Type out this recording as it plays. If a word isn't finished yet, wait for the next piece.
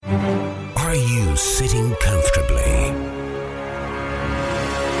Are you sitting comfortably?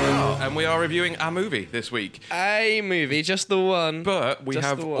 And we are reviewing a movie this week. A movie, just the one. But we Just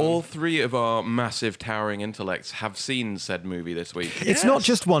have the one. all three of our massive towering intellects have seen said movie this week. It's not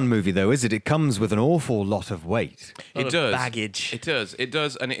just one movie, though, is it? It comes with an awful lot of weight. It of does. baggage. It does. It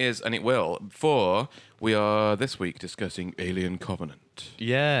does, and it is, and it will. For we are this week discussing Alien Covenant.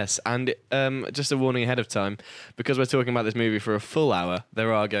 Yes, and just a warning ahead of time, because we're talking about this movie for a full hour,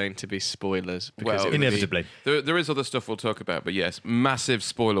 there are going to be spoilers. Because Well, it would be- Inevitably. There is other stuff we'll talk about, but yes, massive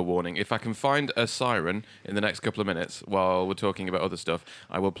spoiler warning. If I can find a siren in the next couple of minutes while we're talking about other stuff,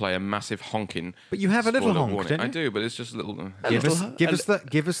 I will play a massive honking. But you have a little spoiler honk, warning. don't you? I do, but it's just a little. Give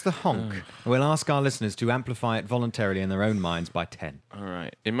little- us the honk. We'll ask our listeners to amplify it voluntarily in their own minds by 10. All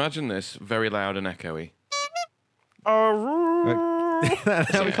right. Imagine this very loud and echoey.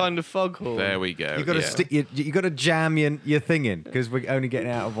 some kind of foghorn. There we go. You got to yeah. stick. You got to jam your thing in because we're only getting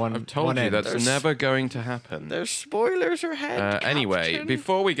out of one. I've told one you end. that's never going to happen. There's spoilers ahead. Anyway, Captain.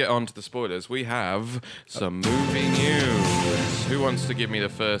 before we get on to the spoilers, we have some movie news. Who wants to give me the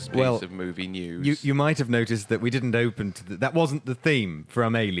first piece of movie news? You might have noticed that we didn't open to that wasn't the theme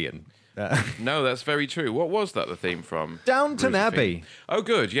from Alien. No, that's very true. What was that the theme from? Downton Josephine? Abbey. Oh,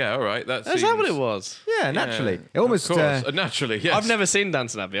 good. Yeah, all right. That Is that what it was? Yeah, naturally. It almost. Of course. Naturally, yes. I've never seen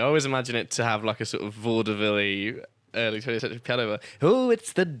Downton Abbey. I always imagine it to have like a sort of vaudeville early 20th century piano. Oh,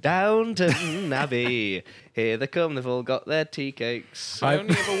 it's the Downton Abbey. Here they come. They've all got their tea cakes. I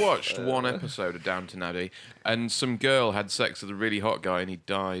only ever watched one episode of Downton Abbey, and some girl had sex with a really hot guy, and he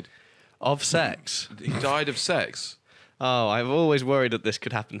died. Of sex. He died of sex. Oh, I've always worried that this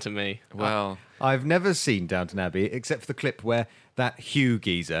could happen to me. Well, I've never seen Downton Abbey except for the clip where that Hugh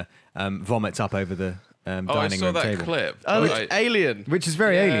geezer vomits up over the I dining saw room that table. clip. Oh, Right. it's Alien. Which is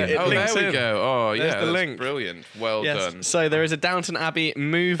very alien. it Oh, there links we in. go. Oh, There's yeah, the that's link. brilliant. Well Yes. done. So there is a Downton Abbey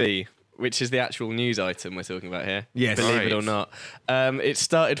movie, which is the actual news item we're talking about here. Yes. Believe it or Right. not. It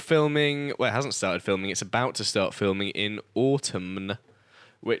started filming. Well, it hasn't started filming. It's about to start filming in autumn.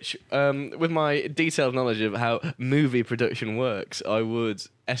 Which, with my detailed knowledge of how movie production works, I would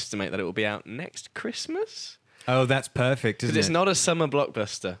estimate that it will be out next Christmas. Oh, that's perfect, isn't Because it's it? not a summer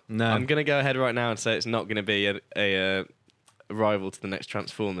blockbuster. No. I'm going to go ahead right now and say it's not going to be a rival to the next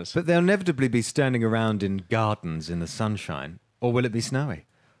Transformers. But they'll inevitably be standing around in gardens in the sunshine. Or will it be snowy?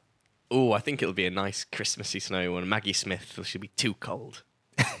 Oh, I think it'll be a nice Christmassy snowy one. Maggie Smith, she'll be too cold.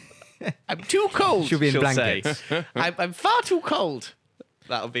 I'm too cold. She'll be in say. blankets. I'm far too cold.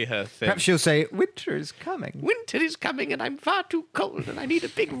 That'll be her thing. Perhaps she'll say, winter is coming. Winter is coming and I'm far too cold and I need a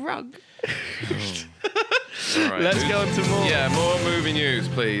big rug. All right. Let's go on to more. Yeah, more movie news,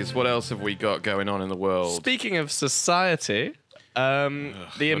 please. What else have we got going on in the world? Speaking of society, the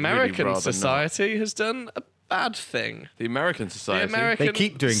really American rather Society has done a bad thing. The American The Society. American They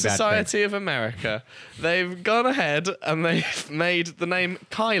keep doing bad things. Society of America. They've gone ahead and they've made the name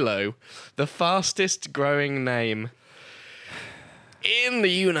Kylo the fastest growing name in the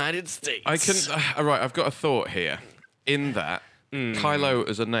United States. I can. All right, I've got a thought here. In that, Kylo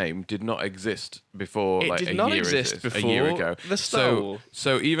as a name did not exist before. It like did a not year exist a year before ago. the Star Wars.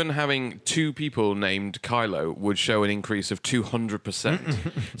 So even having two people named Kylo would show an increase of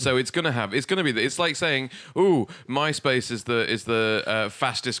 200%. So it's gonna be. It's like saying, "Ooh, MySpace is the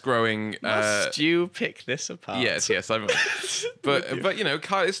fastest growing." Must you pick this apart? Yes, I'm. But you know,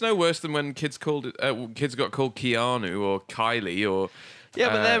 it's no worse than when kids got called Keanu or Kylie or. Yeah,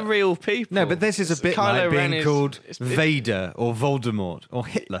 but they're real people. No, but this is a bit Kylo like Ren being is- called it's- Vader or Voldemort or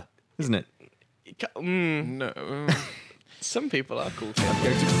Hitler, isn't it? No. Some people are called.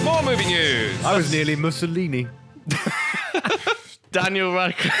 More movie news. I was nearly Mussolini. Daniel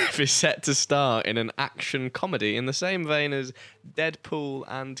Radcliffe is set to star in an action comedy in the same vein as Deadpool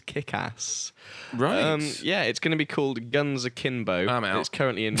and Kick-Ass. Right. Yeah, it's going to be called Guns Akimbo. I'm out. It's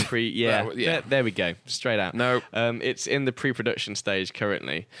currently in pre. Yeah, Yeah. There we go. Straight out. No. It's in the pre-production stage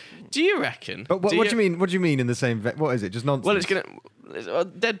currently. Do you reckon? But what do you mean? What do you mean in the same? What is it? Just nonsense? Well, it's gonna.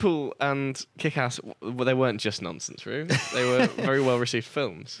 Deadpool and Kick-Ass. Well, they weren't just nonsense, Roo. They were very well received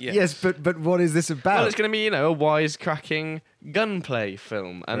films. Yeah. Yes, but what is this about? Well, it's going to be, a wisecracking gunplay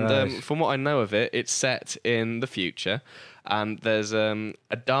film. And Right. from what I know of it, it's set in the future. And there's a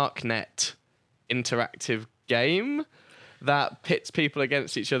Darknet interactive game that pits people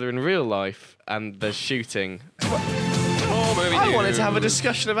against each other in real life. And there's shooting. More movie I news. wanted to have a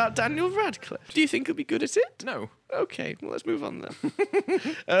discussion about Daniel Radcliffe. Do you think he'll be good at it? No. Okay, well, let's move on then.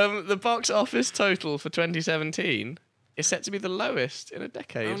 The box office total for 2017 is set to be the lowest in a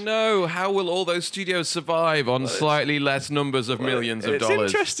decade. Oh no! How will all those studios survive on slightly less numbers of millions of dollars?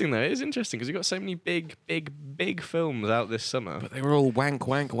 It's interesting though. It is interesting because you've got so many big films out this summer. But they were all wank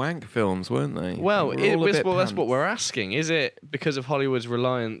films, weren't they? Well, They were all a bit that's pants. what we're asking. Is it because of Hollywood's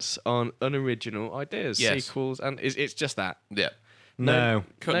reliance on unoriginal ideas, Yes. sequels, and it's just that? Yeah. No.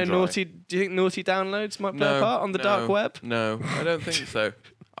 Cut No and dry. naughty. Do you think naughty downloads might play a part on the dark web? No, I don't think so.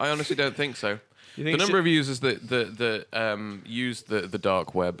 I honestly don't think so. You The think number of users that use the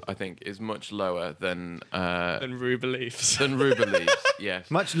dark web, I think, is much lower than and Rue believes. Rue believes.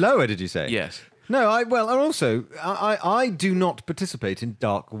 Yes. Much lower, did you say? Yes. No, and also, I do not participate in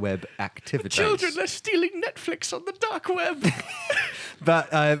dark web activities. Children are stealing Netflix on the dark web.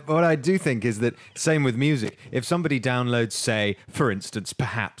 But what I do think is that, same with music, if somebody downloads, say, for instance,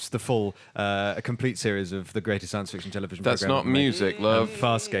 perhaps the full, complete series of the greatest science fiction television That's program not ever made, music, love.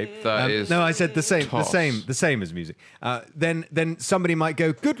 Farscape. That is No, I said the same toss. as music. Then somebody might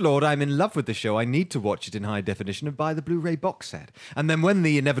go, good Lord, I'm in love with the show. I need to watch it in high definition and buy the Blu-ray box set. And then when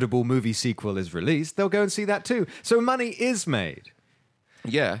the inevitable movie sequel is released, they'll go and see that too. So money is made.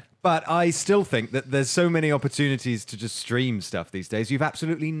 Yeah. But I still think that there's so many opportunities to just stream stuff these days. You've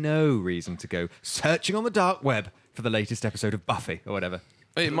absolutely no reason to go searching on the dark web for the latest episode of Buffy or whatever.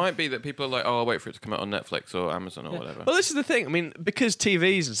 It might be that people are like, oh, I'll wait for it to come out on Netflix or Amazon or whatever. Well, this is the thing. I mean, because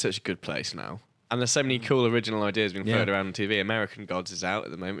TV's in such a good place now, and there's so many cool original ideas being floated around on TV. American Gods is out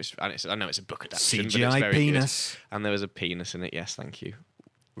at the moment, I know it's a book adaptation, but it's CGI very penis. good. And there was a penis in it. Yes, thank you,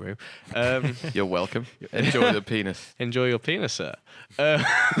 Rue. You're welcome. Enjoy the penis. Enjoy your penis, sir.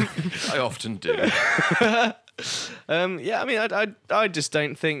 I often do. Yeah, I mean, I just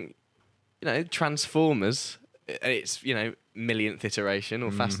don't think, Transformers, its millionth iteration,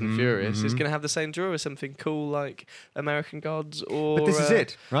 or Fast and Furious, is going to have the same draw as something cool like American Gods or. But this is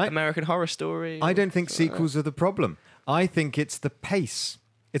it, right? American Horror Story. I don't think sequels are the problem. I think it's the pace.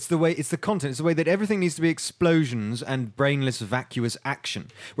 It's the way, it's the content. It's the way that everything needs to be explosions and brainless, vacuous action.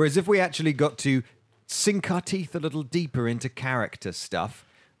 Whereas if we actually got to sink our teeth a little deeper into character stuff,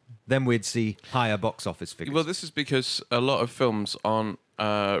 then we'd see higher box office figures. Well, this is because a lot of films aren't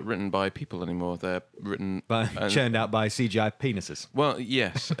written by people anymore. They're written churned out by CGI penises. Well,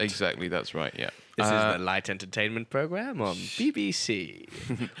 yes, exactly. That's right. Yeah. This is the light entertainment program on BBC.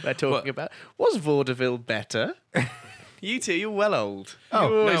 We're talking about, was vaudeville better? You two, you're well old. Oh,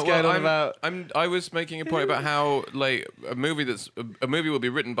 you're always No, going well, on about. I was making a point about how like a movie will be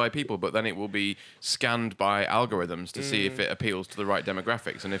written by people, but then it will be scanned by algorithms to see if it appeals to the right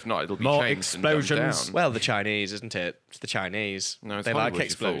demographics, and if not, it'll be More changed and dumbed explosions. down. Well, the Chinese, isn't it? It's the Chinese. No, it's they Hollywood, like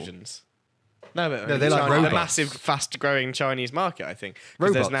you fool. explosions. No, but No, they like the robots. massive, fast-growing Chinese market, I think.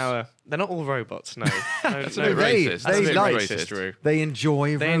 'Cause there's Robots. now they're not all robots. No, That's a no, bit they- racist. they That's a bit like- racist. Drew. They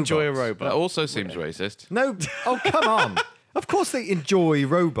enjoy They robots. enjoy a That robot. also seems racist. No, oh, come on. Of course they enjoy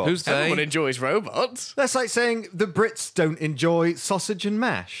robots. Who's Everyone they? enjoys robots. That's like saying the Brits don't enjoy sausage and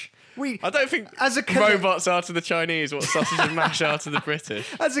mash. I don't think As a robots are to the Chinese what sausage and mash are to the British.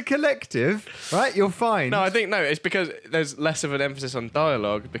 As a collective, right, you're fine. No, I think it's because there's less of an emphasis on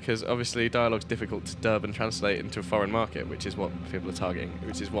dialogue, because obviously dialogue's difficult to dub and translate into a foreign market, which is what people are targeting,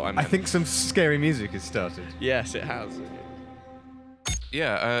 which is what I'm. I think some scary music has started. Yes, it has.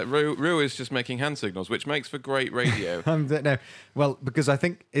 Yeah, Rue is just making hand signals, which makes for great radio. No, well, because I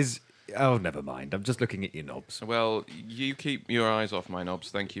think oh, never mind. I'm just looking at your knobs. Well, you keep your eyes off my knobs.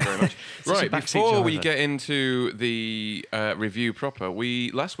 Thank you very much. Such a Right, backseat before we driver. get into the review proper,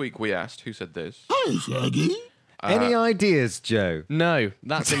 last week we asked who said this. Hi, Shaggy. Any ideas, Joe? No,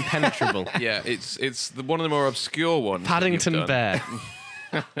 that's impenetrable. Yeah, it's one of the more obscure ones. that you've Paddington done. Bear.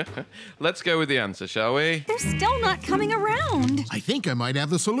 Let's go with the answer, shall we? They're still not coming around. I think I might have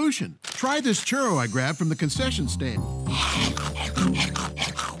the solution. Try this churro I grabbed from the concession stand.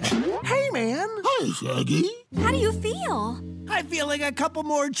 Hey, man. Hi, Shaggy. How do you feel? I feel like a couple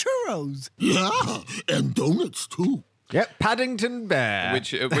more churros. Yeah, and donuts, too. Yep, Paddington Bear.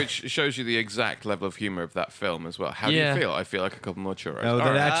 Which shows you the exact level of humor of that film as well. How Yeah. do you feel? I feel like a couple more churros. Oh, All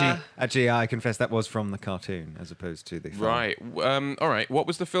then right. actually, I confess that was from the cartoon as opposed to the film. Right. All right. What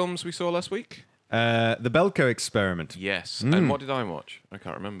was the films we saw last week? The Belko Experiment. Yes. And what did I watch? I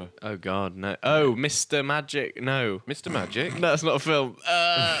can't remember. Oh God, no. Oh, Mr. Magic. No, Mr. Magic. no, that's not a film.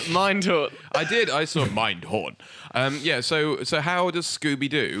 Mindhorn. I did. I saw Mindhorn. Yeah. So how does Scooby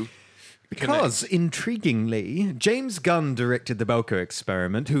Doo? Because, intriguingly, James Gunn directed The Belko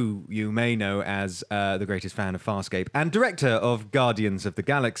Experiment, who you may know as the greatest fan of Farscape, and director of Guardians of the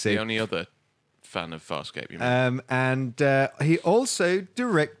Galaxy. The only other fan of Farscape, you mean? And he also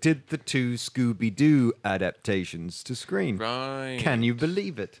directed the 2 Scooby-Doo adaptations to screen. Right. Can you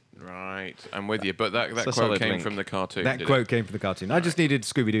believe it? Right, I'm with you. But that a quote solid came link. from the cartoon. That did quote it? came from the cartoon. I just needed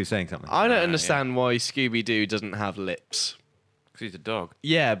Scooby-Doo saying something. I don't understand why Scooby-Doo doesn't have lips. 'Cause he's a dog.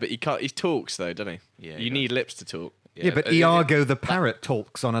 Yeah, but he can't. He talks though, doesn't he? Yeah, he you does. need lips to talk. yeah, but Iago the parrot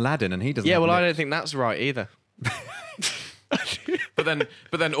talks on Aladdin, and he doesn't. Yeah, have well, I lips. don't think that's right either.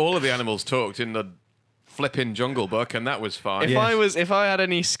 But then all of the animals talked in the flipping Jungle Book, and that was fine. If I had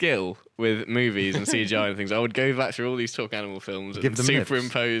any skill with movies and CGI and things, I would go back through all these talk animal films Give and them lips.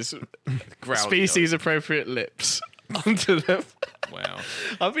 superimpose Growly species appropriate lips onto them. Wow.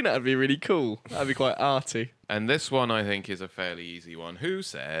 I think that'd be really cool. That'd be quite arty. And this one, I think, is a fairly easy one. Who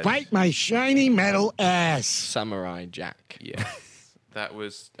said? Bite my shiny metal ass. Samurai Jack. Yes. That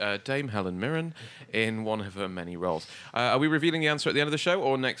was Dame Helen Mirren in one of her many roles. Are we revealing the answer at the end of the show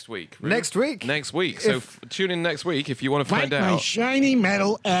or next week? Ruben? Next week. Next week. So tune in next week if you want to Bite find my out shiny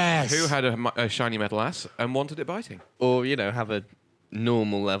metal ass. who had a shiny metal ass and wanted it biting. Or, have a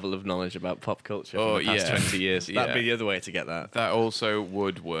normal level of knowledge about pop culture Oh, for the past yeah. 20 years. That'd be Yeah. the other way to get that. That also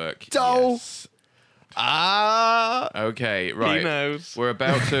would work. Doll. Yes. Ah! Okay, right. knows? We're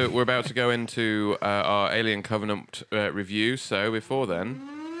about to go into our Alien Covenant review. So before then,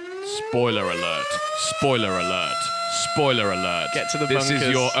 spoiler alert! Spoiler alert! Spoiler alert! Get to the This is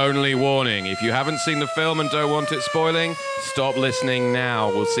bunkers. your only warning. If you haven't seen the film and don't want it spoiling, stop listening now.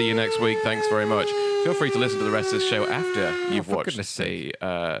 We'll see you next week. Thanks very much. Feel free to listen to the rest of this show after you've for watched goodness the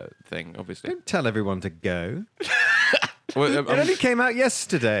thing. Obviously. Don't tell everyone to go. Well, It only came out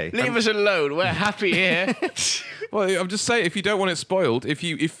yesterday. Leave us alone. We're happy here. I'm just saying, if you don't want it spoiled, if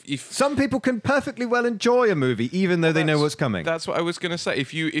Some people can perfectly well enjoy a movie, even though they know what's coming. That's what I was going to say.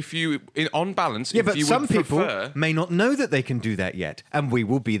 If you, on balance, Yeah, if but you some would people prefer, may not know that they can do that yet, and we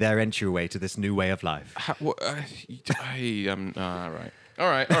will be their entryway to this new way of life. All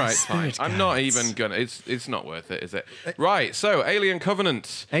right, fine. I'm not even gonna. It's not worth it, is it? Right. So, Alien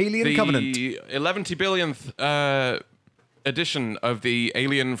Covenant. Alien Covenant. The 11 billionth edition of the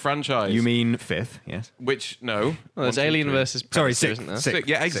Alien franchise. You mean fifth? Yes. Which no? Well, there's 1, 2, Alien 3. versus Sorry, Predator, six. isn't there? Six.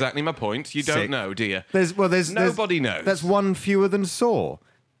 Yeah, exactly my point. You don't Six. know, do you? There's Nobody knows. That's one fewer than Saw.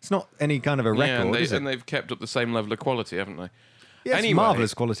 It's not any kind of a record, Yeah, is it? and they've kept up the same level of quality, haven't they? Yeah, it's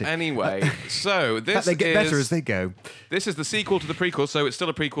marvellous quality. Anyway, so In this fact, they get better as they go. This is the sequel to the prequel, so it's still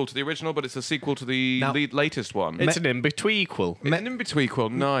a prequel to the original, but it's a sequel to the Now- latest one. It's an in-between-quel. An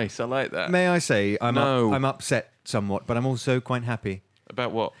in-between. Nice, I like that. May I say, No. I'm upset somewhat, but I'm also quite happy.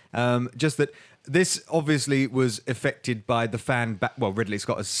 About what? Just that this obviously was affected by the fan well, Ridley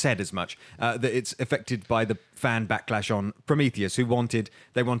Scott has said as much, that it's affected by the fan backlash on Prometheus, who wanted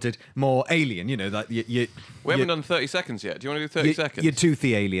more Alien, like We haven't done 30 seconds yet. Do you want to do 30 seconds? Your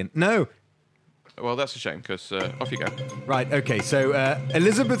toothy Alien. No. Well, that's a shame, because off you go. Right, okay, so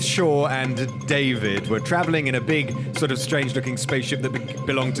Elizabeth Shaw and David were traveling in a big, sort of strange-looking spaceship that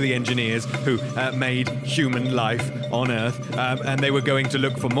belonged to the engineers who made human life on Earth, and they were going to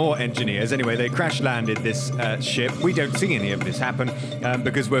look for more engineers. Anyway, they crash-landed this ship. We don't see any of this happen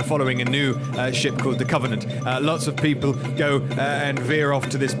because we're following a new ship called the Covenant. Lots of people go and veer off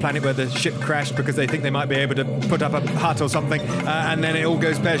to this planet where the ship crashed because they think they might be able to put up a hut or something, and then it all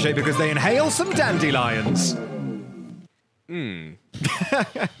goes pear-shaped because they inhale some dandelions.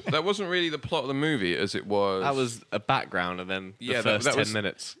 That wasn't really the plot of the movie, as it was. That was a background, and then the Yeah, first that 10 was-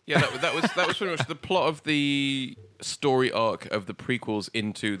 minutes. Yeah, that was pretty much the plot of the story arc of the prequels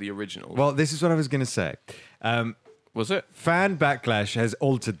into the original. Well, this is what I was going to say. Was it? Fan backlash has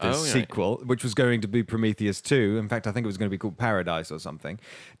altered this Oh, yeah. sequel, which was going to be Prometheus 2. In fact, I think it was going to be called Paradise or something,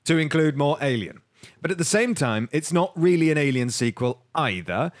 to include more Alien. But at the same time, it's not really an Alien sequel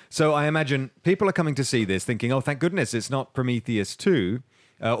either. So I imagine people are coming to see this thinking, oh, thank goodness it's not Prometheus 2.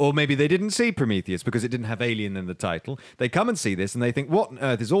 Or maybe they didn't see Prometheus because it didn't have Alien in the title. They come and see this and they think, what on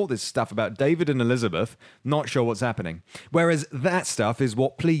earth is all this stuff about David and Elizabeth? Not sure what's happening. Whereas that stuff is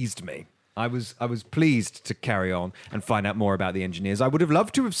what pleased me. I was pleased to carry on and find out more about the engineers. I would have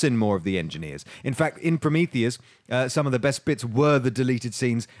loved to have seen more of the engineers. In fact, in Prometheus, some of the best bits were the deleted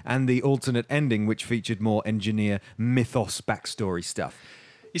scenes and the alternate ending, which featured more engineer mythos backstory stuff.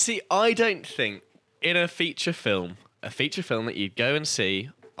 You see, I don't think in a feature film that you'd go and see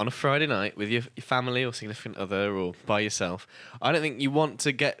on a Friday night with your family or significant other or by yourself, I don't think you want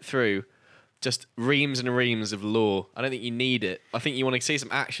to get through just reams and reams of lore. I don't think you need it. I think you want to see some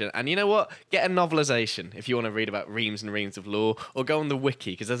action. And you know what? Get a novelization if you want to read about reams and reams of lore, or go on the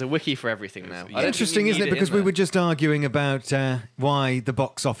wiki, because there's a wiki for everything now. I don't think Interesting, you isn't need it? Because in we there. were just arguing about why the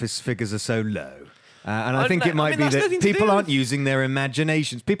box office figures are so low. And I think no, it might be that's that nothing to people do aren't with- using their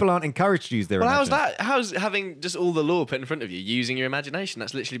imaginations. People aren't encouraged to use their Well, how's imagination. that? How's having just all the law put in front of you, using your imagination?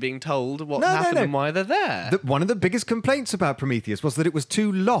 That's literally being told what No, no, happened no. and why they're there. One of the biggest complaints about Prometheus was that it was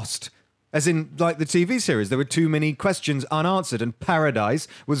too lost. As in, like the TV series, there were too many questions unanswered, and Paradise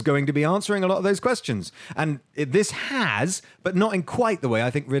was going to be answering a lot of those questions. And this has, but not in quite the way I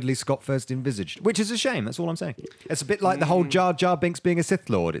think Ridley Scott first envisaged, which is a shame. That's all I'm saying. It's a bit like the whole Jar Jar Binks being a Sith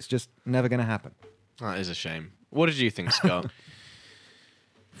Lord. It's just never going to happen. That is a shame. What did you think, Scott?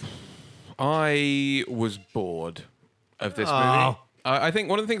 I was bored of this Oh. movie. I think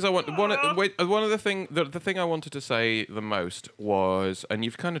one of the things I want, one of the thing I wanted to say the most was, and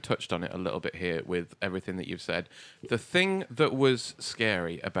you've kind of touched on it a little bit here with everything that you've said. The thing that was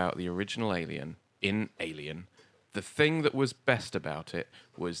scary about the original Alien in Alien, the thing that was best about it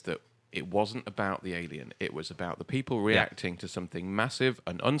was that it wasn't about the alien. It was about the people reacting to something massive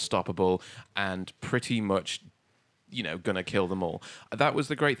and unstoppable and pretty much, gonna kill them all. That was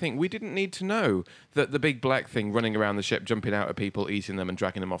the great thing. We didn't need to know that the big black thing running around the ship, jumping out at people, eating them and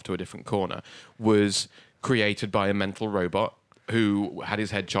dragging them off to a different corner was created by a mental robot who had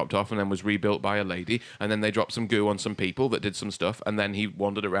his head chopped off and then was rebuilt by a lady, and then they dropped some goo on some people that did some stuff, and then he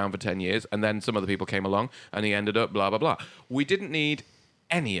wandered around for 10 years, and then some other people came along, and he ended up blah, blah, blah. We didn't need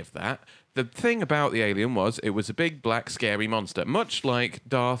any of that. The thing about the alien was it was a big, black, scary monster, much like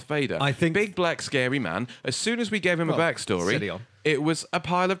Darth Vader. I think- Big, black, scary man. As soon as we gave him a steady backstory, on. it was a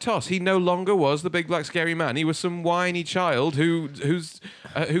pile of toss. He no longer was the big, black, scary man. He was some whiny child who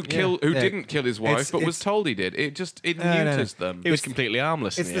didn't kill his wife, but was told he did. It No, no, no. neuters them. He was completely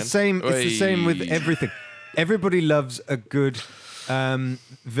harmless in It's the the end. same. It's the same with Oi. everything. Everybody loves a good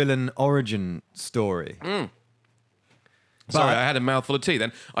villain origin story. Sorry, I had a mouthful of tea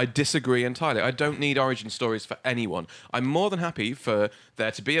then. I disagree entirely. I don't need origin stories for anyone. I'm more than happy for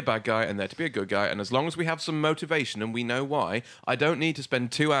there to be a bad guy and there to be a good guy, and as long as we have some motivation and we know why, I don't need to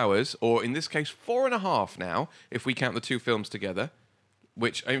spend 2 hours, or in this case 4.5 now, if we count the two films together,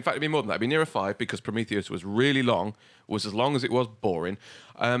 which, in fact, it'd be more than that. It'd be nearer 5 because Prometheus was really long, was as long as it was boring.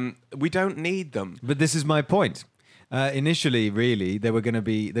 We don't need them. But this is my point. Initially, really,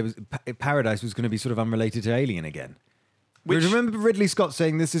 Paradise was going to be sort of unrelated to Alien again. Which- Remember Ridley Scott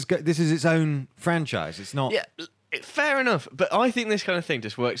saying this is its own franchise. It's not. Yeah, fair enough. But I think this kind of thing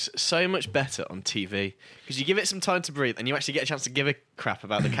just works so much better on TV because you give it some time to breathe and you actually get a chance to give a crap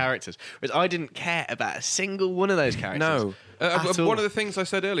about the characters. Whereas I didn't care about a single one of those characters. No. at all. One of the things I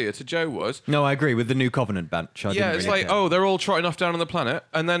said earlier to Joe was, No, I agree with the New Covenant bunch. I yeah, didn't it's really like, care. oh, they're all trotting off down on the planet,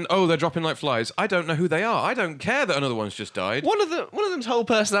 and then, oh, they're dropping like flies. I don't know who they are. I don't care that another one's just died. One of them's whole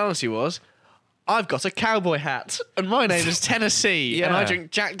personality was, I've got a cowboy hat, and my name is Tennessee, and I Yeah.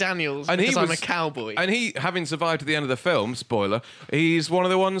 drink Jack Daniels And because I'm a cowboy. And he, having survived to the end of the film, spoiler, he's one of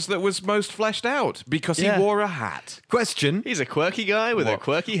the ones that was most fleshed out because Yeah. he wore a hat. Question. He's a quirky guy with a What?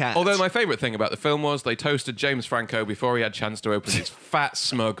 quirky hat. Although my favourite thing about the film was they toasted James Franco before he had a chance to open his fat,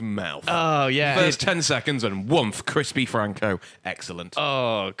 smug mouth. Oh, yeah. First 10 seconds and woomph, crispy Franco. Excellent.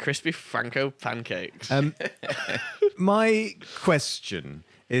 Oh, crispy Franco pancakes. My question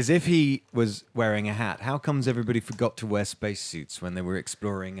is, if he was wearing a hat, how comes everybody forgot to wear spacesuits when they were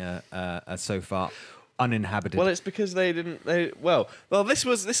exploring a so far uninhabited? Well, it's because they didn't. This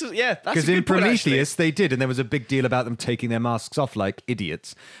was yeah. That's because a in good point, Prometheus they did, and there was a big deal about them taking their masks off like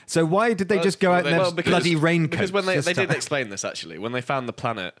idiots. So why did they just go out in their bloody raincoats? Because when they Just did start- explain this actually, when they found the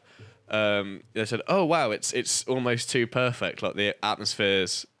planet, they said, "Oh wow, it's almost too perfect. Like the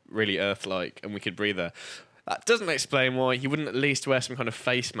atmosphere's really Earth-like, and we could breathe there." That doesn't explain why you wouldn't at least wear some kind of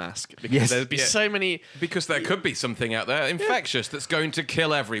face mask because Yes. there'd be so many. Because there could be something out there infectious that's going to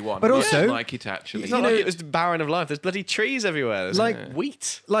kill everyone. But We also- don't like it actually. It's not like it was barren of life. There's bloody trees everywhere. There's Like-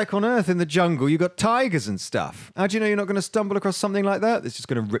 wheat. like on Earth in the jungle, you got tigers and stuff. How do you know you're not going to stumble across something like that? It's just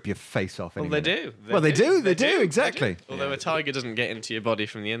going to rip your face off. Well, any they minute. do. Well, they do, exactly. Although a tiger doesn't get into your body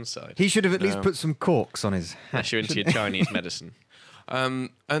from the inside. He should have at least put some corks on his hat. Unless you're into your Chinese medicine. And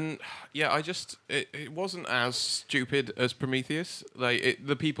yeah, it wasn't as stupid as Prometheus.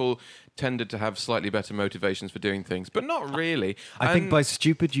 The people tended to have slightly better motivations for doing things, but not really. I think And- by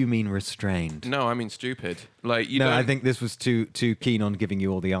stupid you mean restrained. no, I mean stupid. Like you No, don't. I think this was too keen on giving you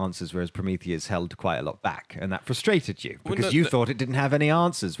all the answers, whereas Prometheus held quite a lot back, and that frustrated you Well, because no, you the- thought it didn't have any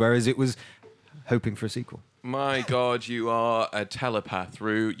answers, whereas it was hoping for a sequel. My God, you are a telepath,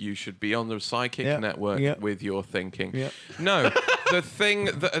 Rue. You should be on the psychic Yeah, network yeah. with your thinking. Yeah. No, the thing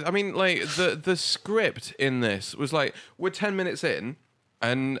that I mean, like the script in this was like we're 10 minutes in,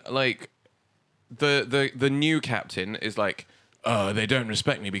 and like the new captain is like, they don't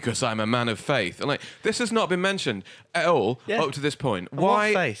respect me because I'm a man of faith. And like, this has not been mentioned at all up to this point.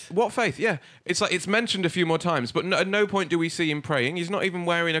 What faith? What faith? Yeah. It's like, it's mentioned a few more times, but at no point do we see him praying. He's not even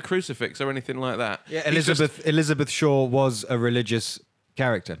wearing a crucifix or anything like that. Yeah, He's just Elizabeth Shaw was a religious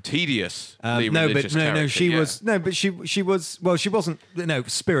character. tedious. She was. Well, she wasn't. No,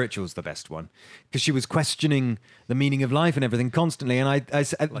 spiritual's the best one because she was questioning the meaning of life and everything constantly. And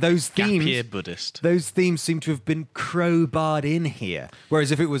those themes, Gap-year Buddhist. those themes seem to have been crowbarred in here.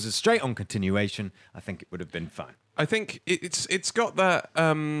 Whereas if it was a straight-on continuation, I think it would have been fine. I think it's got that.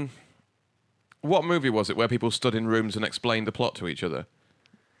 What movie was it where people stood in rooms and explained the plot to each other?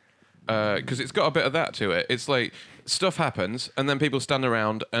 Because it's got a bit of that to it. It's like stuff happens, and then people stand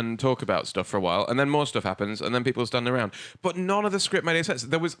around and talk about stuff for a while, and then more stuff happens, and then people stand around. But none of the script made any sense.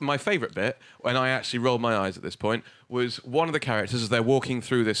 There was my favourite bit, when I actually rolled my eyes at this point, was one of the characters as they're walking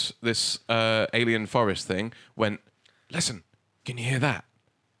through this alien forest thing went, "Listen, can you hear that?"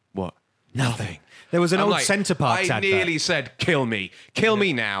 What? Nothing. There was an I'm old like, Centre Parks I advert. nearly said, "Kill me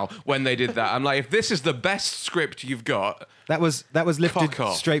now." When they did that, I'm like, if this is the best script you've got, That was lifted Cock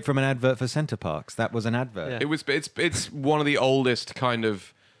off. straight from an advert for Centre Parks. That was an advert. it's one of the oldest kind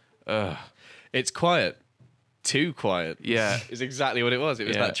of. It's quiet. Too quiet. Yeah. Is exactly what it was. It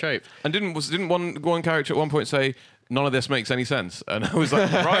was that trope. And didn't one character at one point say, "None of this makes any sense"? And I was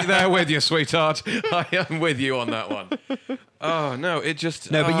like, right there with you, sweetheart. I am with you on that one. Oh no, it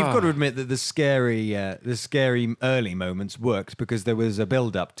just No, but you've got to admit that the scary early moments worked because there was a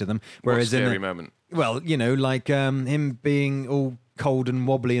build-up to them. Whereas scary moment? Well, like him being all cold and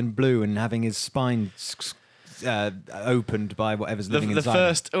wobbly and blue and having his spine opened by whatever's living The inside.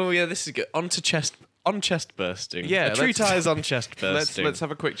 first. Oh yeah, this is good. On chest bursting. Yeah, a treatise on chest bursting. Let's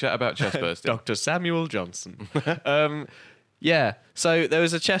have a quick chat about chest bursting. Dr. Samuel Johnson. Yeah. So there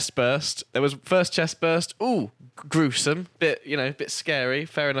was a chest burst. There was first chest burst. Ooh, gruesome. Bit scary.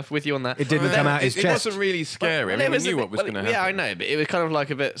 Fair enough. With you on that. It didn't come out his It chest. wasn't really scary. Well, I mean, it we was knew a bit- what was going to happen. Yeah, I know, but it was kind of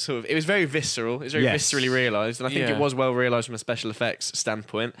like a bit sort of. It was very visceral. It was very Yes. viscerally realised, and I think Yeah. it was well realised from a special effects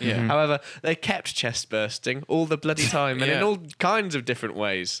standpoint. Yeah. However, they kept chest bursting all the bloody time, and in Yeah. all kinds of different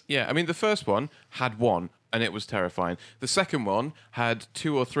ways. Yeah, I mean, the first one had one, and it was terrifying. The second one had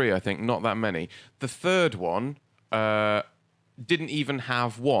 2 or 3, I think, not that many. The third one didn't even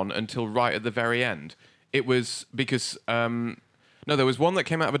have one until right at the very end. It was because... no, there was one that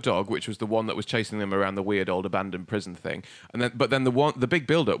came out of a dog, which was the one that was chasing them around the weird old abandoned prison thing. But then the big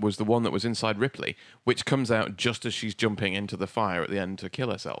build-up was the one that was inside Ripley, which comes out just as she's jumping into the fire at the end to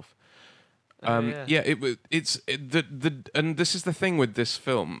kill herself. And this is the thing with this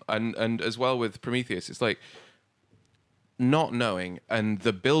film, and as well with Prometheus, it's like not knowing, and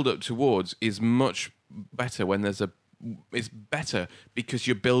the build-up towards is much better when it's better because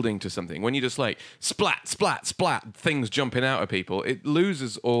you're building to something. When you just like splat, splat, splat, things jumping out of people, it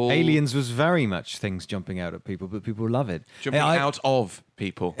loses all. Aliens was very much things jumping out at people, but people love it. Jumping out of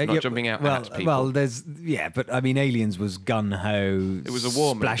people, not jumping out at people. Well, but I mean, Aliens was gun ho. It was a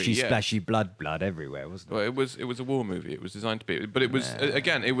war movie, splashy, yeah. splashy, blood everywhere, wasn't it? Well, it was a war movie. It was designed to be, but it was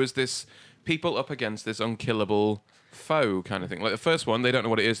again, it was this people up against this unkillable foe kind of thing. Like the first one, they don't know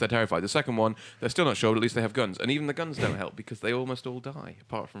what it is, they're terrified. The second one, they're still not sure, but at least they have guns. And even the guns don't help because they almost all die,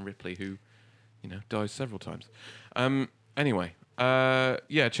 apart from Ripley, who, dies several times. Anyway,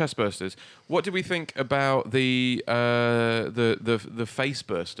 chest bursters. What did we think about the face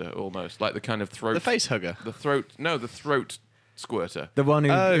burster almost? Like the kind of throat... The face hugger. The throat squirter. The one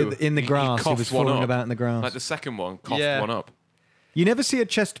who in the He grass, he coughed was one falling up. about in the grass. Like the second one coughed Yeah. one up. You never see a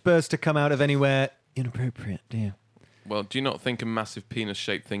chest burster come out of anywhere inappropriate, do you? Well, do you not think a massive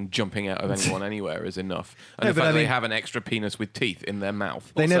penis-shaped thing jumping out of anyone anywhere is enough? And No, the but fact I that they mean- have an extra penis with teeth in their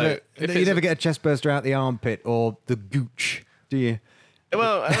mouth. You if never get a chest burster out the armpit or the gooch, do you?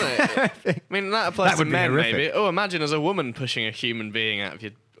 Well, I don't know. I mean, that applies That to would be men, horrific. maybe. Oh, imagine as a woman pushing a human being out of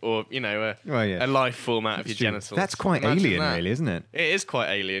your, or a life form out of your genitals. That's quite Imagine alien, that. really, isn't it? It is quite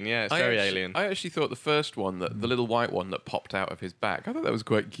alien, yeah. It's very alien. I actually thought the first one, the little white one that popped out of his back, I thought that was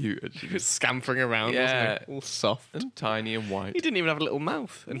quite cute. Actually. He was scampering around, Yeah. wasn't he? All soft. And tiny and white. He didn't even have a little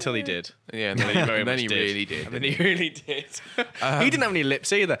mouth until he did. Yeah, and then he, Very and then much he did. really did. And then he really did. He didn't have any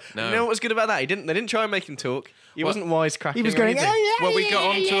lips either. No. You know what was good about that? They didn't try and make him talk. He wasn't wisecracking. He was or going, anything. "Oh, yeah, Well,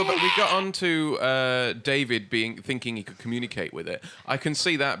 we got onto David thinking he could communicate with it. I can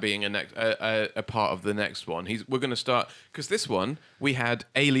see that being a part of the next one. We're going to start because this one we had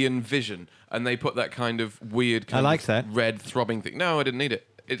alien vision, and they put that kind of weird, kind liked of that. red throbbing thing. No, I didn't need it.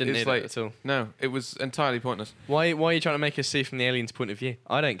 Didn't it's need it like, at all. No, it was entirely pointless. Why are you trying to make us see from the alien's point of view?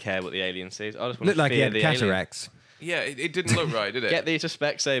 I don't care what the alien sees. I just want Looked to like he fear had the alien. cataracts. Yeah, it didn't look right, did it? Get thee to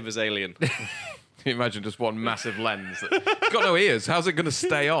Specsavers, alien. Can you imagine just one massive lens? It's got no ears. How's it going to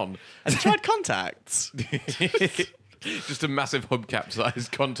stay on? Have you tried contacts? Just a massive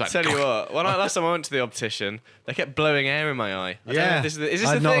hubcap-sized contact. Tell you what, last time I went to the optician, they kept blowing air in my eye. I don't know Yeah. if is this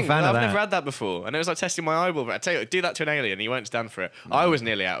I'm the not a thing? fan of I've that. never had that before. And it was like testing my eyeball. But I tell you what, do that to an alien, he won't stand for it. I was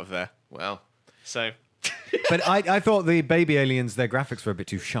nearly out of there. Well, So, But I thought the baby aliens, their graphics were a bit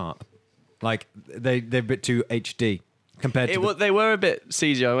too sharp. Like, they're a bit too HD compared to they were a bit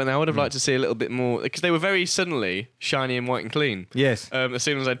CGI, and I would have liked to see a little bit more, because they were very suddenly shiny and white and clean. Yes. As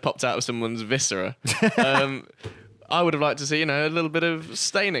soon as I'd popped out of someone's viscera. I would have liked to see, a little bit of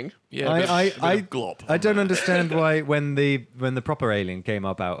staining. yeah, I glop. I don't understand why when the proper alien came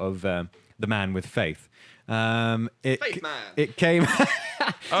up out of the man with faith, Faith man. it came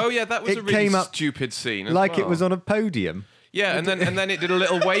Oh yeah, that was It a really came up stupid scene. As like well. it was on a podium. Yeah, and then it did a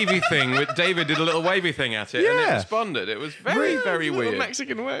little wavy thing. David did a little wavy thing at it, and it Yeah. responded. It was very, very Little weird.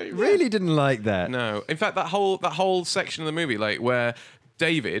 Mexican way. Really didn't like that. No, in fact, that whole section of the movie, like where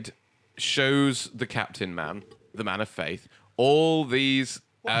David shows the Captain Man, the Man of Faith, all these.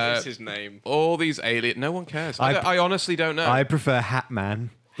 What is his name? All these alien. No one cares. I- I honestly don't know. I prefer Hat Man.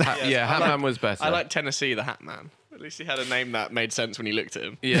 Hat Man was better. I like Tennessee the Hat Man. At least he had a name that made sense when you looked at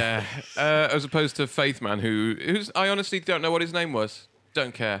him. Yeah, as opposed to Faith Man, who's I honestly don't know what his name was.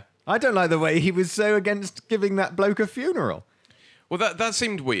 Don't care. I don't like the way he was so against giving that bloke a funeral. Well, that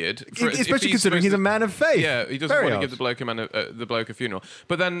seemed weird, if Especially he's considering supposed he's to- a man of faith. Yeah, he doesn't Very want to odd. give the bloke a funeral.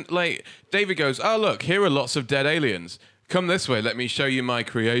 But then, like, David goes, "Oh look, here are lots of dead aliens. Come this way, let me show you my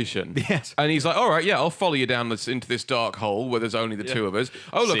creation." Yes. And he's like, "All right, yeah, I'll follow you down into this dark hole where there's only the two of us.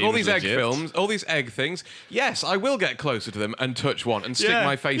 Oh look, all Seems these egg legit. films, all these egg things. Yes, I will get closer to them and touch one and stick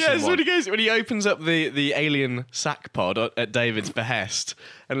my face in so one." when he opens up the alien sack pod at David's behest,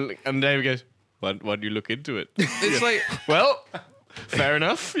 and David goes, "Why don't you look into it?" It's like, Well, fair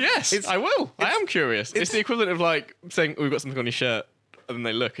enough. Yes, I will. I am curious. It's the equivalent of like saying, "Oh, we've got something on your shirt," and then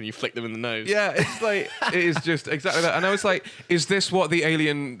they look and you flick them in the nose. yeah, it's like it is just exactly that. And I was like, is this what the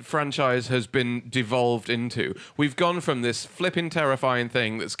Alien franchise has been devolved into? We've gone from this flipping terrifying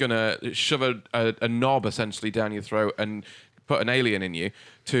thing that's gonna shove a knob essentially down your throat and put an alien in you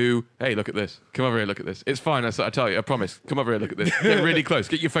to, hey, look at this. Come over here, look at this. It's fine, I tell you, I promise. Come over here, look at this. Get really close.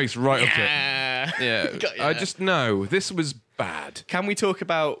 Get your face right up to it. Yeah. Got ya. I just know this was bad. Can we talk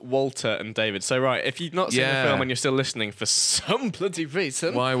about Walter and David? So, right, if you've not seen Yeah. the film and you're still listening for some bloody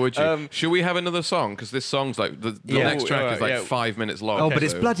reason, Why would you? Should we have another song? Because this song's like the Yeah. next track Alright, is like yeah. 5 minutes long. Oh, but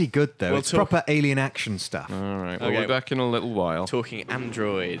it's so- bloody good though. We'll It's talk- proper alien action stuff. All right. Well, Okay. we're back in a little while. talking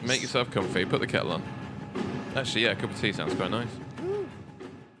androids. Make yourself comfy. Put the kettle on. Actually, yeah, a cup of tea sounds quite nice.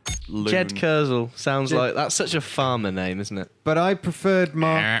 Jed Loon. Kurzel sounds like that's such a farmer name, isn't it? But I prered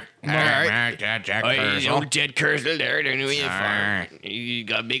Mark. Jed Kurzel there, don't know where you're from. You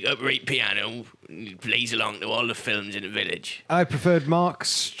got a big upright piano. He plays along to all the films in the village. I preferred Mark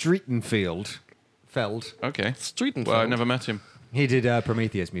Streetenfield. Feld. Okay. Streetenfeld. Well, I never met him. He did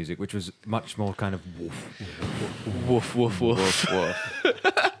Prometheus music, which was much more kind of woof. Woof, woof, woof.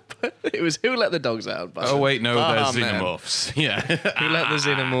 It was Who Let the Dogs Out? by Oh wait, no, Farm there's Man. xenomorphs. Yeah. Who Let the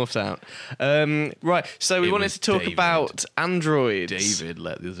Xenomorphs Out? Right, so we It wanted was to talk David. about androids. David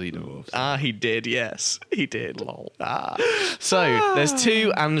let the xenomorphs. Ah, he did, yes. He did. Ah. So, there's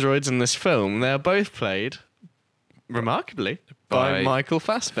two androids in this film. They're both played, remarkably, by By Michael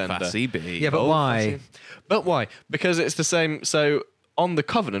Fassbender. Fassy B. Yeah, but why? But why? Because it's the same. So, on the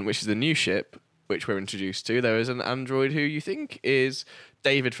Covenant, which is the new ship, which we're introduced to, there is an android who you think is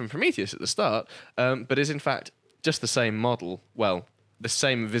David from Prometheus at the start, but is in fact just the same model. Well, the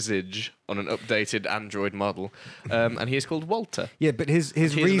same visage on an updated android model, and he is called Walter. Yeah, but his He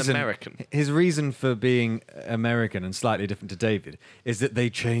is an reason American. his reason for being American and slightly different to David is that they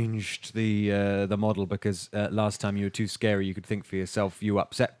changed the model because last time you were too scary, you could think for yourself, you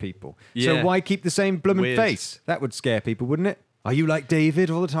upset people. Yeah. So why keep the same blooming Weird. face? That would scare people, wouldn't it? Are you like David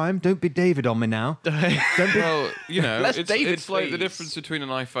all the time? Don't be David on me now. Don't be. Well, you know, Less it's David, like the please. difference between an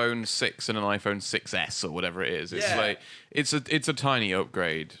iPhone 6 and an iPhone 6S or whatever it is. It's Yeah. like it's a tiny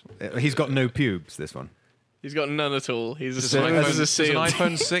upgrade. He's got no pubes. This one. He's got none at all. He's Does a, an as iPhone, a does an sealed-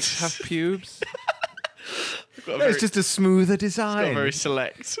 iPhone 6 have pubes? got a No, it's very- just a smoother got a design. very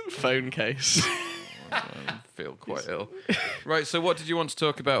select phone case. I feel quite ill. Right, so what did you want to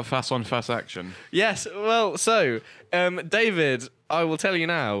talk about fast on fast action? Yes, well, so David, I will tell you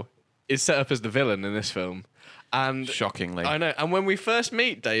now, is set up as the villain in this film, and Shockingly. I know. And when we first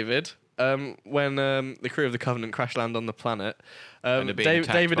meet David, when the crew of the Covenant crash land on the planet, And are being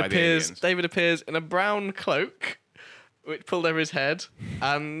attacked David by the appears. aliens. David appears in a brown cloak, which pulled over his head,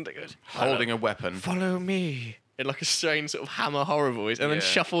 and it goes, Holding a weapon. "Follow me." in like a strange sort of Hammer horror voice, and then Yeah.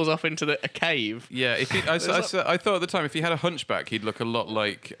 shuffles off into a cave. Yeah, if he, I thought at the time if he had a hunchback, he'd look a lot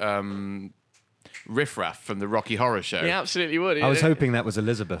like Riff Raff from the Rocky Horror Show. He absolutely would. I was hoping that was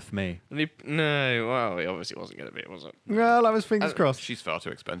Elizabeth, me. No, well, it obviously wasn't going to be, was it? Well, I was fingers crossed. She's far too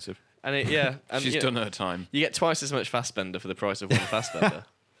expensive. And and She's done her time. You get twice as much Fassbender for the price of one Fassbender.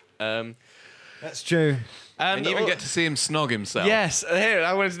 That's true. And you even get to see him snog himself. Yes,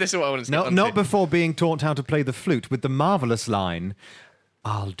 this is what I wanted to get Not onto. before being taught how to play the flute with the marvelous line,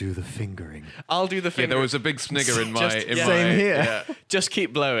 "I'll do the fingering." I'll do the Yeah, finger. there was a big snigger in my... Same here. Yeah. Just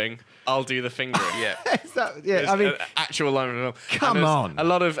keep blowing. I'll do the fingering. Yeah. Is that, yeah, There's I mean, an actual line. And Come there's on. A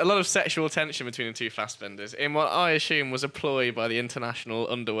lot of sexual tension between the two Fassbenders in what I assume was a ploy by the international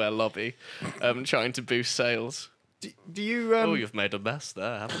underwear lobby, trying to boost sales. do you? You've made a mess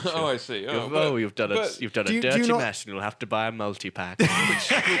there, haven't you? Oh, I see. You've done a do you dirty not- mess, and you'll have to buy a multi-pack.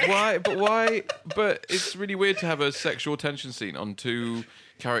 But why? But it's really weird to have a sexual tension scene on two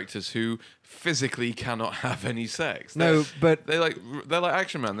characters who physically cannot have any sex. No, but- they're like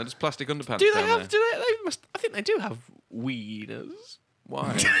Action Man. They're just plastic underpants. Do they down have? there. Do they must. I think they do have wieners.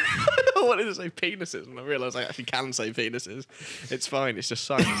 Why? I wanted to say penises, and I realised I actually can say penises. It's fine. It's just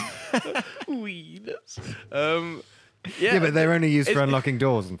science. Wieners. yeah, but they're only used for unlocking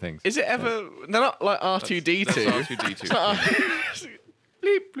doors and things. Is it ever? They're not like R2D2. That's R2D2.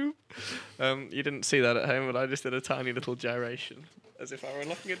 Bleep bloop. You didn't see that at home, but I just did a tiny little gyration, as if I were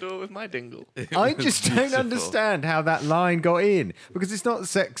unlocking a door with my dingle. I just don't beautiful. understand how that line got in because it's not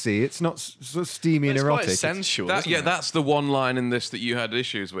sexy, it's not sort of steamy and It's erotic. quite sensual. isn't it? That's the one line in this that you had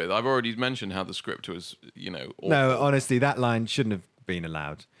issues with. I've already mentioned how the script was, awful. No, honestly, that line shouldn't have been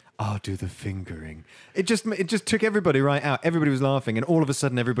allowed. I'll do the fingering. It just took everybody right out. Everybody was laughing, and all of a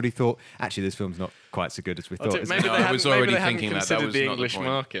sudden, everybody thought, actually, this film's not quite so good as we thought. is it?" Maybe No, they I hadn't, was already maybe they hadn't thinking that. That considered was the not the English point.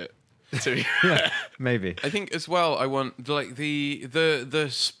 market. To Maybe. I think as well. I want like the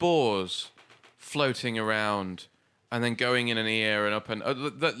spores floating around and then going in an ear and up and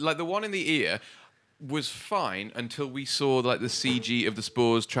like the one in the ear was fine until we saw like the CG of the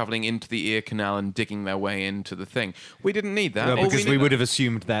spores traveling into the ear canal and digging their way into the thing. We didn't need that. Well, All because we needed- would have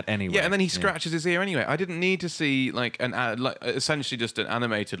assumed that anyway. Yeah, and then he scratches his ear anyway. I didn't need to see like essentially just an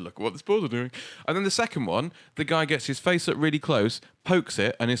animated look at what the spores are doing. And then the second one, the guy gets his face up really close, pokes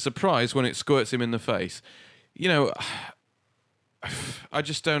it, and is surprised when it squirts him in the face. I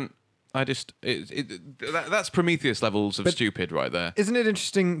just don't. That's Prometheus levels of stupid right there. Isn't it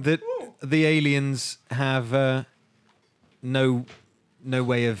interesting that the aliens have no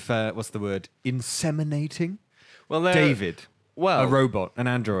way of what's the word? Inseminating? well, they're- David, Well, a robot, an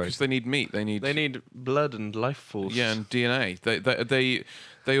android. Because they need meat. They need blood and life force. yeah, and DNA.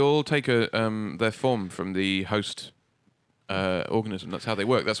 They all take their form from the host organism. That's how they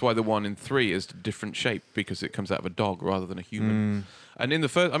work. That's why the one in 3 is a different shape because it comes out of a dog rather than a human. And in the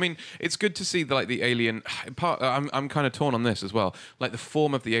first, I mean, it's good to see the alien part. I'm kind of torn on this as well. Like the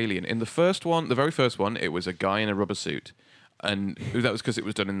form of the alien in the first one, the very first one, it was a guy in a rubber suit, and that was because it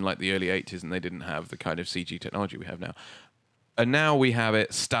was done in like the early 80s, and they didn't have the kind of CG technology we have now. And now we have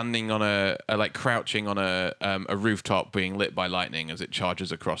it standing on like crouching on a rooftop being lit by lightning as it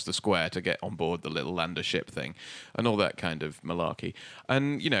charges across the square to get on board the little lander ship thing and all that kind of malarkey.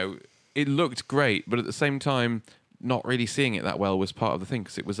 And, it looked great, but at the same time, not really seeing it that well was part of the thing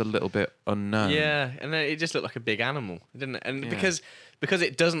because it was a little bit unknown. Yeah, and then it just looked like a big animal, didn't it? And because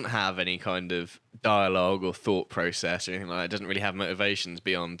it doesn't have any kind of dialogue or thought process or anything like that, it doesn't really have motivations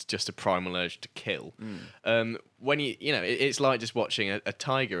beyond just a primal urge to kill. When it's like just watching a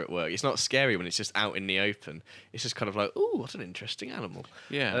tiger at work. It's not scary when it's just out in the open. It's just kind of like, ooh, what an interesting animal.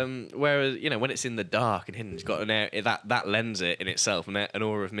 Yeah. Whereas when it's in the dark and hidden, it's got an air that lends it in itself an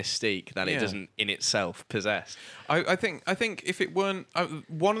aura of mystique that it doesn't in itself possess. I think if it weren't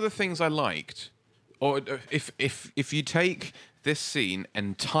one of the things I liked, or if you take this scene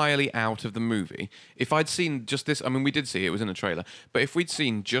entirely out of the movie, if I'd seen just this, I mean, we did see it was in the trailer, but if we'd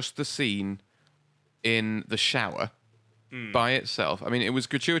seen just the scene in the shower by itself, I mean, it was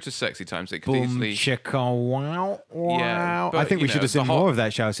gratuitous sexy times. It could Boom, easily. chicka, wow, wow. Yeah, but, I think we you should know, have seen the whole- more of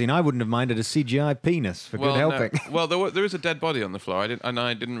that shower scene. I wouldn't have minded a CGI penis for good helping. Well, there is a dead body on the floor. I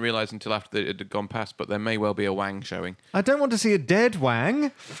didn't realize until after it had gone past, but there may well be a wang showing. I don't want to see a dead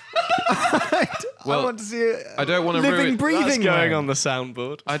wang. I want to see a I don't want to living, ruin. breathing That's going wang. on the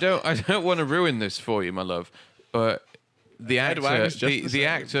soundboard. I don't want to ruin this for you, my love, but the actor, Wang's just the the same.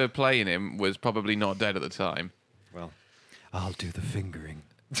 actor playing him was probably not dead at the time. Well, I'll do the fingering.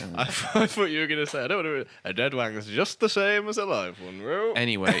 I thought you were going to say, I don't know, a dead wang is just the same as a live one. Well.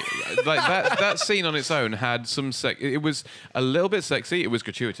 Anyway, like that scene on its own had some it was a little bit sexy. It was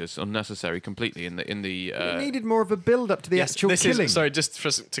gratuitous, unnecessary, completely in the. It needed more of a build up to the Yes, actual this killing. is sorry.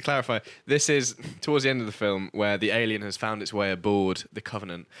 Just to clarify, this is towards the end of the film where the alien has found its way aboard the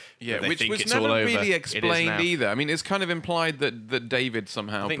Covenant. Yeah, They which think was it's never all over. really It is explained now. either. I mean, it's kind of implied that David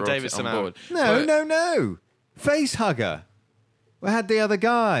somehow I think brought David it somehow- on board. No, But- no. Face hugger. We had the other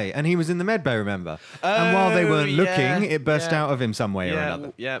guy, and he was in the medbay, remember? And while they weren't looking, it burst out of him some way or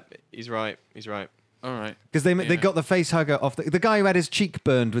another. Yeah, he's right. He's right. All right. Because they got the face hugger off the guy who had his cheek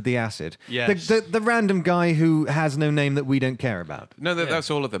burned with the acid. Yes. The random guy who has no name that we don't care about. No, that's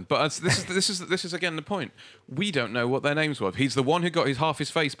all of them. But this is again the point. We don't know what their names were. He's the one who got half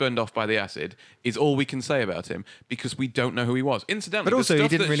his face burned off by the acid. Is all we can say about him because we don't know who he was. Incidentally, But also, the he stuff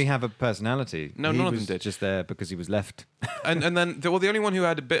didn't that really have a personality. No, He none of was them did. Just there because he was left. and then the only one who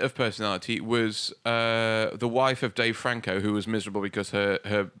had a bit of personality was the wife of Dave Franco, who was miserable because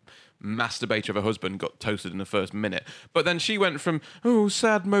her masturbator of a husband got toasted in the first minute. But then she went from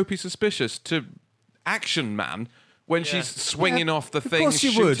sad, mopey, suspicious to action man when she's swinging off the thing, Of course you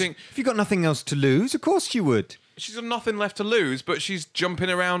shooting. would. If you've got nothing else to lose, of course you would. She's got nothing left to lose, but she's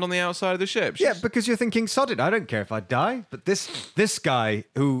jumping around on the outside of the ship. Yeah, She's- because you're thinking, sod it, I don't care if I die. But this guy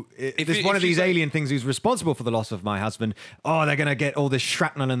who is one if of these she's like- alien things who's responsible for the loss of my husband. Oh, they're gonna get all this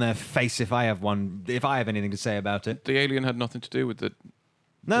shrapnel in their face if I have anything to say about it. the alien had nothing to do with the.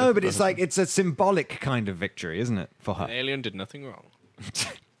 No, but it's like it's a symbolic kind of victory, isn't it, for her? The alien did nothing wrong.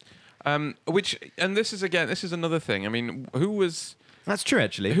 This is another thing. I mean, who was That's true,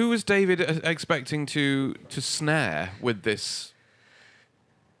 actually. David expecting to snare with this?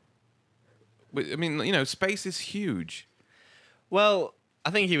 I mean, space is huge. Well,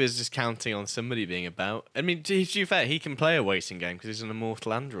 I think he was just counting on somebody being about. I mean, to be fair, he can play a waiting game because he's an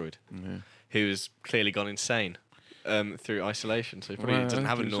immortal android who's clearly gone insane through isolation, so he probably doesn't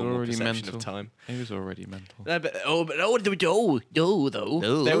have a normal perception of time. He was already mental. No, though.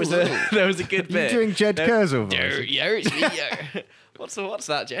 There was a good You're bit. doing Jed Kersel voice. It's me, yeah. What's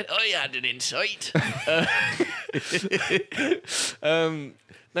that, Jed? I had an insight.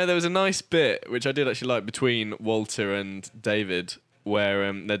 No, there was a nice bit which I did actually like between Walter and David,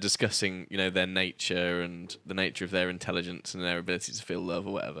 where they're discussing, their nature and the nature of their intelligence and their ability to feel love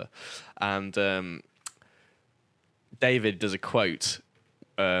or whatever, and David does a quote,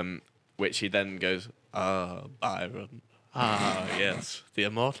 which he then goes, Byron. Yes, the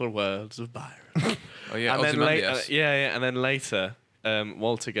immortal words of Byron. Oh yeah, and then Ozymandias. and then later,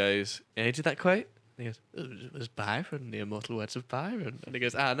 Walter goes, "Yeah, he did that quote." And he goes, "It was Byron, the immortal words of Byron." And he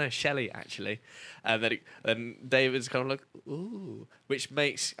goes, no, Shelley actually. And then David's kind of like, "Ooh," which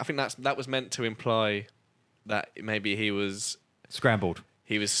makes I think that was meant to imply that maybe he was Scrambled.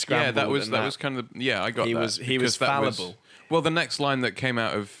 scrambled. Yeah, that was and kind of I got he that. was because that fallible. Well, the next line that came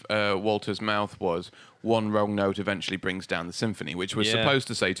out of Walter's mouth was, "One wrong note eventually brings down the symphony," which was supposed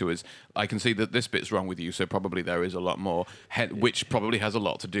to say to us, "I can see that this bit's wrong with you, so probably there is a lot more," which probably has a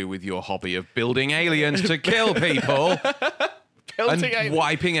lot to do with your hobby of building aliens to kill people and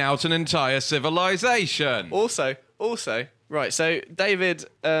wiping out an entire civilization. Also, right. So David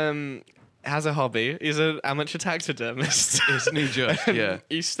has a hobby. He's an amateur taxidermist. Isn't he just? Yeah.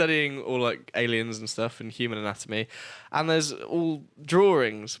 He's studying all like aliens and stuff and human anatomy, and there's all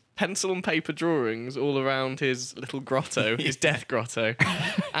drawings, pencil and paper drawings, all around his little grotto, his death grotto.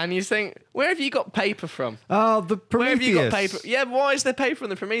 And you think, where have you got paper from? Oh, the Prometheus. Where have you got paper? Yeah, but why is there paper on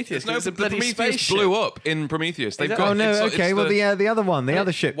the Prometheus? 'Cause No, it's a the bloody Prometheus spaceship. blew up in Prometheus. They've that- got. Oh no, it's okay. Well, the other one, the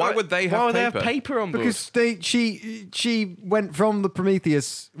other ship. Why would they have Why would they paper? have paper on board? Because she went from the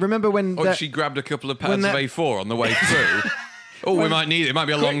Prometheus. Remember when? Or that- she grabbed a couple of pads when of that- A4 on the way through. Oh, we might need it. It might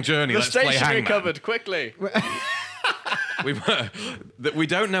be a long journey. the Let's play stationery hangman. cupboard, quickly. We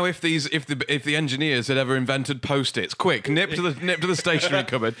don't know if the engineers had ever invented Post-its. Quick, nip to the stationery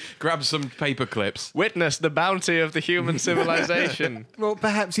cupboard, grab some paper clips. Witness the bounty of the human civilization. Well,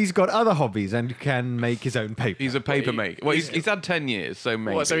 perhaps he's got other hobbies and can make his own paper. He's a paper maker. Well, he's had 10 years, so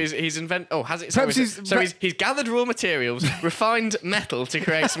maybe. What, so he's invent. Oh, has it? Perhaps He's gathered raw materials, refined metal to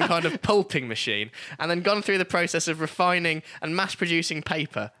create some kind of pulping machine, and then gone through the process of refining and mass producing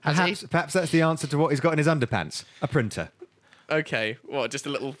paper. Has Perhaps that's the answer to what he's got in his underpants. A printer. he? Okay, what? Just a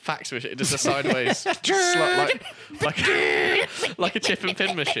little fax machine, just a sideways slot, like a chip and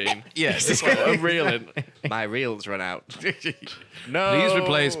pin machine. Yes. Just like a reel in. My reels run out. No. Please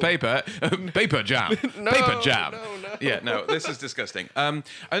replace paper. Paper jam. Paper jam. no. Yeah, no, this is disgusting. And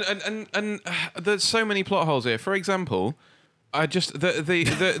there's so many plot holes here. For example, I'm trying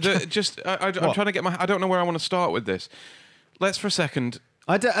to get I don't know where I want to start with this. Let's for a second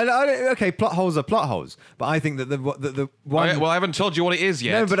Okay, plot holes are plot holes, but I think that the one. Well, I haven't told you what it is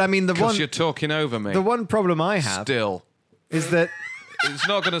yet. No, but I mean the one. Because you're talking over me. The one problem I have Still. is that. It's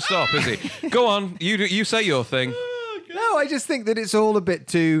not going to stop, is he? Go on. You say your thing. No, I just think that it's all a bit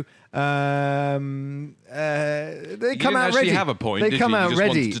too. They come didn't out actually ready. have a point, They did come you? You out just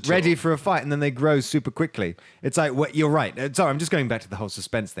ready, wanted to ready talk. for a fight, and then they grow super quickly. It's like, you're right. Sorry, I'm just going back to the whole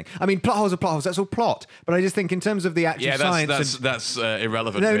suspense thing. I mean, plot holes are plot holes. That's all plot. But I just think in terms of the actual Yeah, science, that's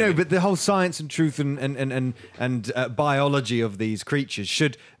irrelevant. no, really. but the whole science and truth and biology of these creatures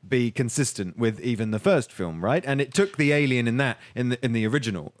should be consistent with even the first film, right? And it took the alien in the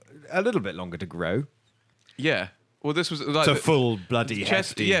original a little bit longer to grow. Yeah. Well, this was like It's a full bloody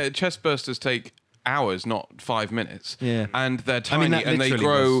hefty. Yeah, chest bursters take hours, not 5 minutes. Yeah. And they're I tiny, mean, that and they literally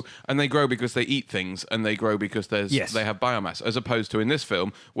grow, was- and they grow because they eat things, and they grow because Yes. they have biomass, as opposed to in this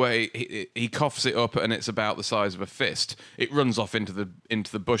film where he coughs it up and it's about the size of a fist. It runs off into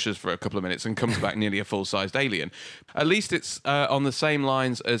the bushes for a couple of minutes and comes back nearly a full-sized alien. At least it's on the same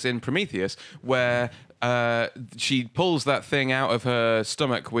lines as in Prometheus, where she pulls that thing out of her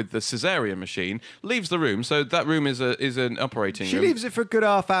stomach with the cesarean machine, leaves the room. So that room is an operating She room. leaves it for a good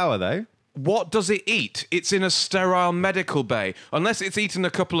half hour, though. What does it eat? It's in a sterile medical bay. Unless it's eaten a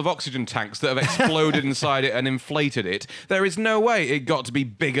couple of oxygen tanks that have exploded inside it and inflated it, there is no way it got to be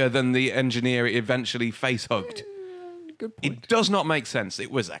bigger than the engineer it eventually face-hugged. Good point. It does not make sense.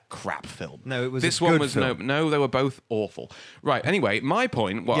 It was a crap film. No, it was this a one good was film. no. They were both awful. Right. Anyway, my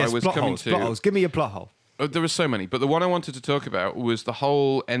point. What Yes, I was plot coming holes, to. plot holes. Give me a plot hole. There were so many, but the one I wanted to talk about was the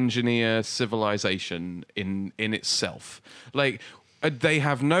whole engineer civilization in itself. Like, they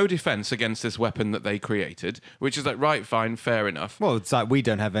have no defense against this weapon that they created, which is like, right, fine, fair enough. Well, it's like we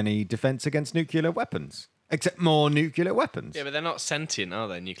don't have any defense against nuclear weapons, except more nuclear weapons. Yeah, but they're not sentient, are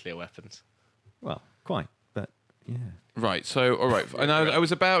they? Nuclear weapons. Well, quite, but yeah. Right, so, all right. And I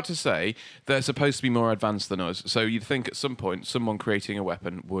was about to say they're supposed to be more advanced than us. So you'd think at some point someone creating a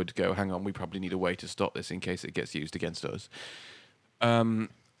weapon would go, hang on, we probably need a way to stop this in case it gets used against us.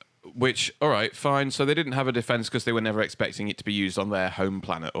 Which, all right, fine. So they didn't have a defense because they were never expecting it to be used on their home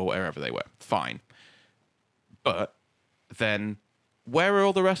planet or wherever they were. Fine. But then where are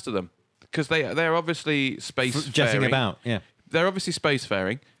all the rest of them? Because they're obviously spacefaring. Jetting about, yeah. They're obviously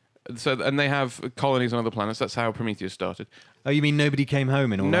spacefaring. So, and they have colonies on other planets. That's how Prometheus started. Oh, you mean nobody came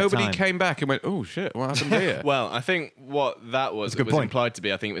home in all that Nobody time? came back and went, oh shit, what happened here? Well, I think what that was, That's a good was point. implied to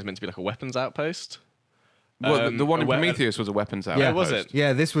be, I think it was meant to be like a weapons outpost. Well, the one in a we- Prometheus was a weapons outpost. Yeah, was it?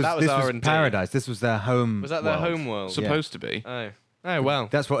 Yeah, this was That was R&D. paradise. This was their home. Was that their world. home world? Supposed to be. Oh, well.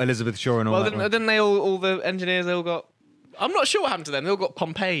 That's what Elizabeth Shaw and all Well, that. were. didn't they all the engineers, they all got... I'm not sure what happened to them. They all got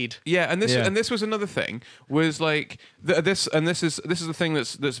Pompeyed. Yeah, and this Yeah. and this was another thing. Was like this is the thing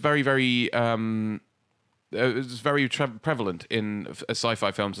that's very very it's very prevalent in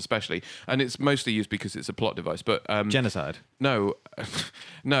sci-fi films, especially, and it's mostly used because it's a plot device. But Genocide. no,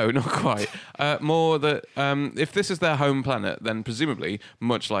 no, not quite. More that if this is their home planet, then presumably,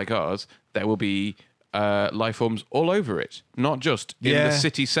 much like ours, there will be life forms all over it, not just in Yeah. the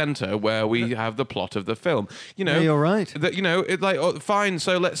city centre where we have the plot of the film. You know, Yeah, you're right. That it like fine.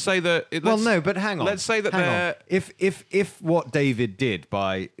 So let's say that. Well, no, but hang on. Let's say that Hang on. they're. If what David did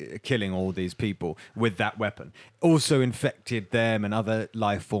by killing all these people with that weapon also infected them and other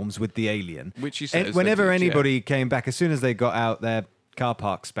life forms with the alien, Which he says they whenever did, yeah. anybody came back, as soon as they got out their car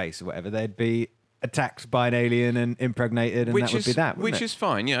park space or whatever, they'd be attacked by an alien and impregnated, and that would be that. Which is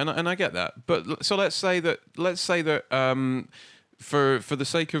fine, yeah, and I get that. But so let's say that for the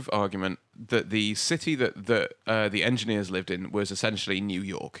sake of argument, that the city that the engineers lived in was essentially New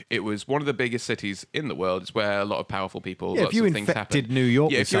York. It was one of the biggest cities in the world. It's where a lot of powerful people. Yeah, lots if you of things infected happen. New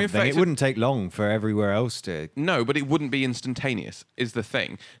York Yeah, with if you something, infected- it wouldn't take long for everywhere else to. No, but it wouldn't be instantaneous. Is the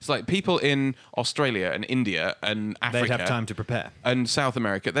thing? It's like people in Australia and India and Africa. They'd have time to prepare. And South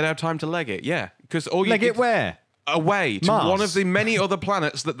America, they'd have time to leg it. Yeah, because all you Leg it did- where? away to Mars. one of the many other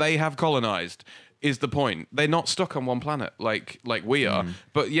planets that they have colonized is the point. They're not stuck on one planet like we are.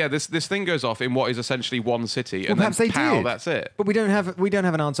 But yeah, this thing goes off in what is essentially one city, Well, and perhaps then they pow, did. that's it. But we don't have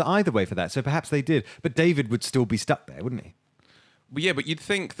an answer either way for that. So perhaps they did. But David would still be stuck there, wouldn't he? But yeah, but you'd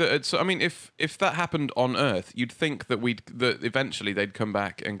think that it's, I mean, if that happened on Earth, you'd think that that eventually they'd come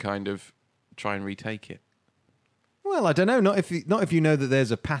back and kind of try and retake it. Well, I don't know. Not if you know that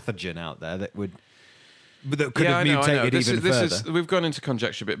there's a pathogen out there that could have I know. mutated This even is, further. we've gone into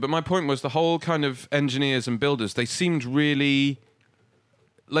conjecture a bit, but my point was the whole kind of engineers and builders. They seemed really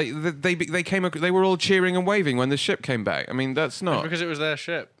like they were all cheering and waving when the ship came back. I mean, that's not. Because it was their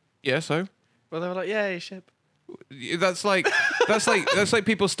ship. Yeah, so Well, they were like, yay, ship. That's like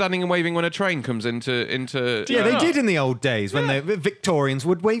people standing and waving when a train comes into. Yeah, they did in the old days when the Victorians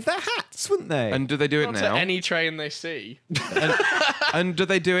would wave their hats, wouldn't they? And do they do it Not now? to any train they see. And do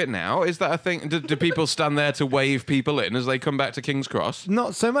they do it now? Is that a thing? Do people stand there to wave people in as they come back to King's Cross?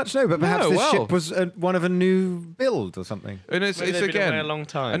 Not so much, no, but perhaps No, this well. ship was one of a new build or something. And it's Maybe they've been again away a long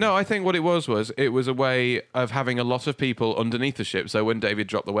time. No, I think what it was it was a way of having a lot of people underneath the ship. So when David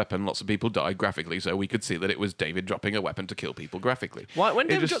dropped the weapon, lots of people died graphically. So we could see that it was David dropping a weapon to kill people graphically. Why, when It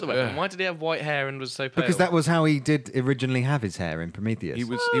David just- dropped the weapon, why did he have white hair and was so pale? Because that was how he did originally have his hair in Prometheus. He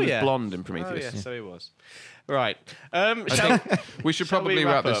was Oh, yeah. blonde in Oh, Prometheus. yeah, so he was. Right. We should Shall probably we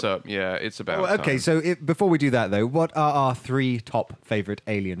wrap wrap this up. Yeah, it's about Well, okay, time. so before we do that, though, what are our 3 top favourite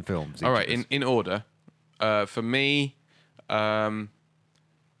Alien films? All each right, of us? in order. For me, 1,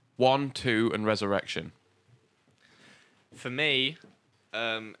 2, and Resurrection. For me,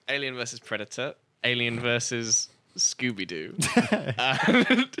 Alien versus Predator, Alien versus Scooby-Doo,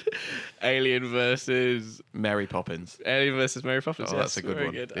 and Alien versus Mary Poppins. Mary Poppins. Oh, yes, that's a good very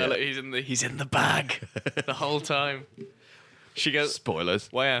one. Good. Yeah. Look, he's in the bag the whole time. She goes, Spoilers.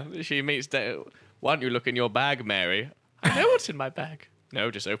 well, yeah, she meets Dave. Why don't you look in your bag, Mary? I know what's in my bag. No,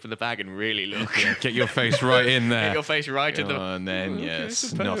 just open the bag and really look. Get your face right in there. Get your face right in the. And then, Okay, yes,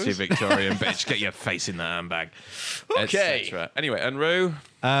 suppose. naughty Victorian bitch, get your face in the handbag. Okay. etc. Anyway, and Rue,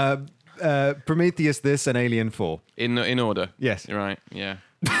 Prometheus, this, and Alien 4. in order. Yes. Right, yeah.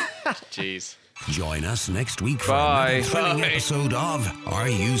 Jeez. Join us next week for Bye. another thrilling Bye. episode of Are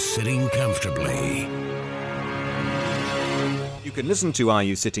You Sitting Comfortably? You can listen to Are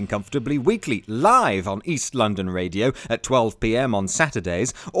You Sitting Comfortably weekly, live on East London Radio at 12 p.m. on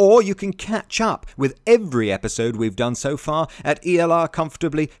Saturdays, or you can catch up with every episode we've done so far at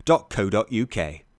elrcomfortably.co.uk.